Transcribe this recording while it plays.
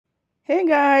Hey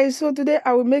guys, so today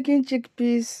I will be making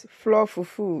chickpeas flour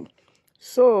fufu.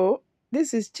 So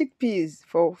this is chickpeas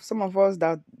for some of us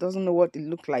that doesn't know what it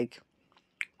look like.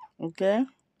 Okay,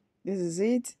 this is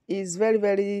it. It's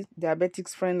very diabetics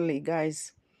friendly,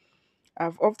 guys.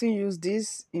 I've often used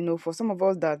this, for some of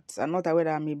us that are not aware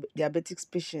that I'm a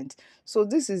diabetics patient. So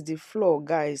this is the flour,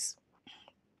 guys.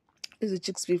 This is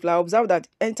chickpea flour. Observe that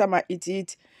anytime I eat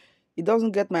it, it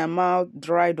doesn't get my mouth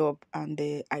dried up, and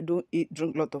I don't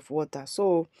drink a lot of water.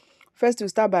 So first you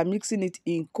start by mixing it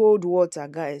in cold water,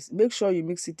 guys. Make sure you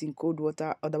mix it in cold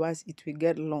water, otherwise it will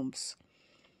get lumps.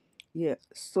 Yeah,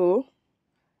 so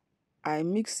I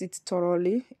mix it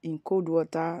thoroughly in cold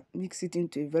water, mix it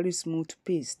into a very smooth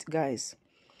paste, guys.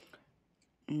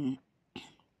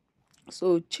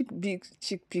 So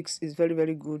chickpeas is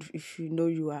very good if you know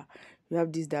you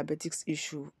have this diabetics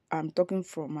issue. I'm talking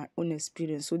from my own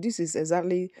experience. So this is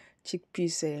exactly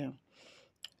chickpeas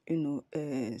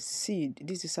seed.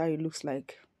 This is how it looks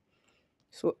like.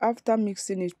 So after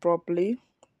mixing it properly,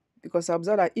 because I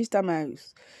observe that each time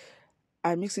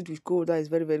I mix it with cold water, is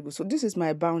very good. So this is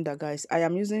my binder, guys. I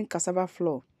am using cassava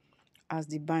flour as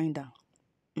the binder.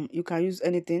 You can use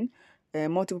anything,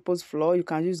 multi-purpose flour. You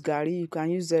can use gari. You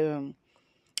can use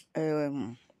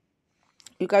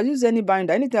any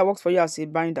binder, anything that works for you as a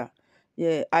binder.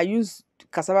 Yeah, I use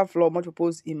cassava flour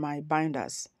multi-purpose in my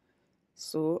binders.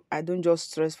 So I don't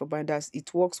just stress for binders.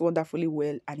 It works wonderfully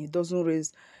well, and it doesn't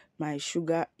raise my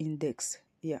sugar index.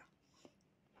 Yeah.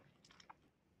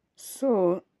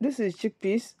 So this is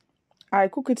chickpeas. I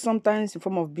cook it sometimes in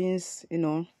form of beans,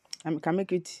 I can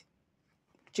make it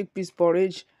chickpeas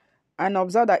porridge. And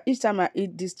observe that each time I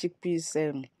eat this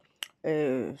chickpeas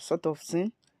sort of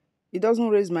thing, it doesn't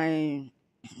raise my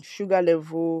sugar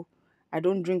level. I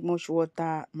don't drink much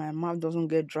water. My mouth doesn't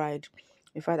get dried.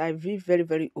 In fact, I feel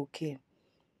very okay.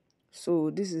 So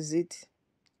this is it.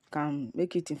 You can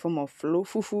make it in form of flour.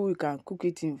 Fufu, you can cook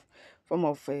it in form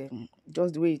of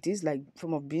just the way it is, like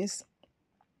form of beans.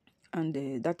 And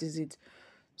that is it.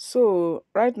 So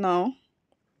right now,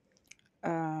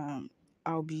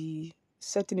 I'll be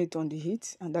setting it on the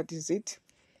heat, and that is it.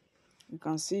 You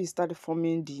can see it started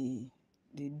forming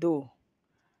the dough.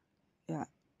 Yeah.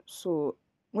 So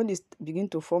when it begin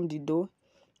to form the dough,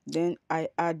 then I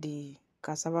add the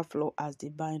cassava flour as the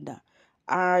binder.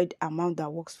 Add amount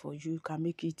that works for you. You can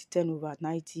make it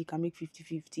 10/90, you can make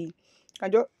 50/50. You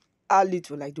can just add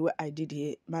little like the way I did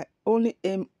here. My only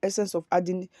essence of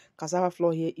adding cassava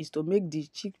flour here is to make the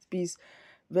chickpeas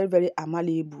very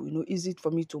malleable, easy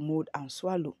for me to mold and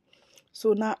swallow.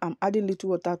 So now I'm adding little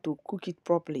water to cook it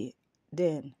properly.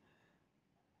 Then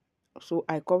so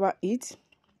I cover it,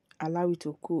 allow it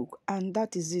to cook, and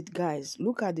that is it, guys.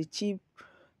 Look at the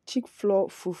chick flour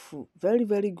fufu.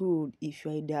 Very good if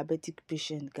you're a diabetic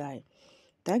patient, guy.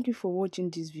 Thank you for watching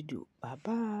this video. Bye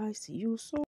bye, see you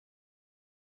soon.